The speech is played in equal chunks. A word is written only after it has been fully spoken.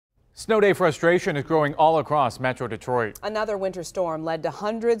Snow day frustration is growing all across Metro Detroit. Another winter storm led to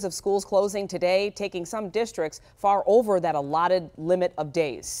hundreds of schools closing today, taking some districts far over that allotted limit of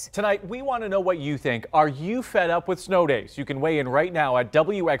days. Tonight, we want to know what you think. Are you fed up with snow days? You can weigh in right now at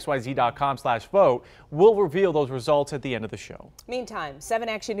WXYZ.com/vote. We'll reveal those results at the end of the show. Meantime, 7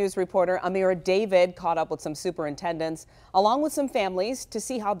 Action News reporter Amira David caught up with some superintendents along with some families to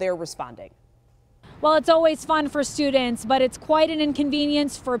see how they're responding. Well, it's always fun for students, but it's quite an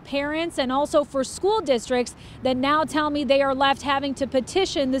inconvenience for parents and also for school districts that now tell me they are left having to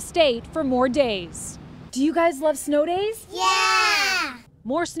petition the state for more days. Do you guys love snow days? Yeah!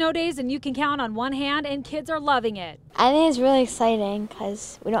 More snow days than you can count on one hand, and kids are loving it. I think it's really exciting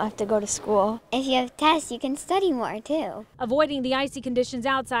because we don't have to go to school. If you have tests, you can study more too. Avoiding the icy conditions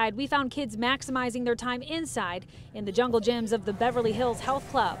outside, we found kids maximizing their time inside in the jungle gyms of the Beverly Hills Health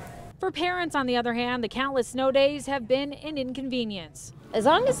Club. For parents, on the other hand, the countless snow days have been an inconvenience. As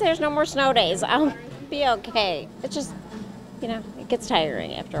long as there's no more snow days, I'll be okay. It's just, it gets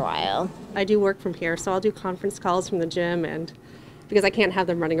tiring after a while. I do work from here, so I'll do conference calls from the gym, and because I can't have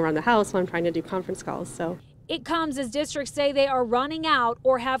them running around the house while I'm trying to do conference calls. So it comes as districts say they are running out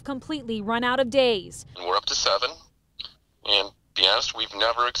or have completely run out of days. We're up to 7, and to be honest, we've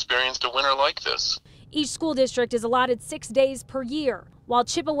never experienced a winter like this. Each school district is allotted 6 days per year. While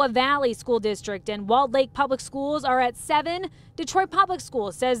Chippewa Valley School District and Walled Lake Public Schools are at 7, Detroit Public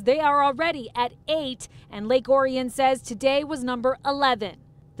Schools says they are already at 8, and Lake Orion says today was number 11.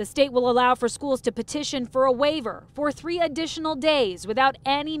 The state will allow for schools to petition for a waiver for 3 additional days without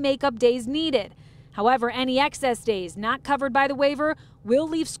any makeup days needed. However, any excess days not covered by the waiver will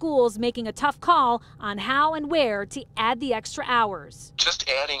leave schools making a tough call on how and where to add the extra hours. Just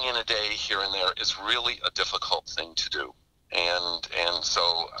adding in a day here and there is really a difficult thing to do. And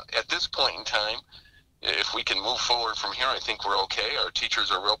so at this point in time, if we can move forward from here, I think we're okay. Our teachers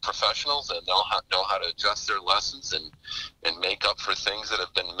are real professionals and know how to adjust their lessons and make up for things that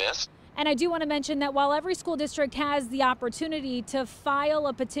have been missed. And I do want to mention that while every school district has the opportunity to file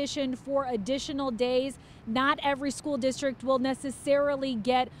a petition for additional days, not every school district will necessarily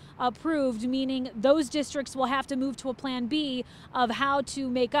get approved, meaning those districts will have to move to a plan B of how to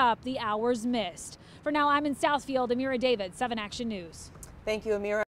make up the hours missed. For now, I'm in Southfield. Amira David, 7 Action News. Thank you, Amira.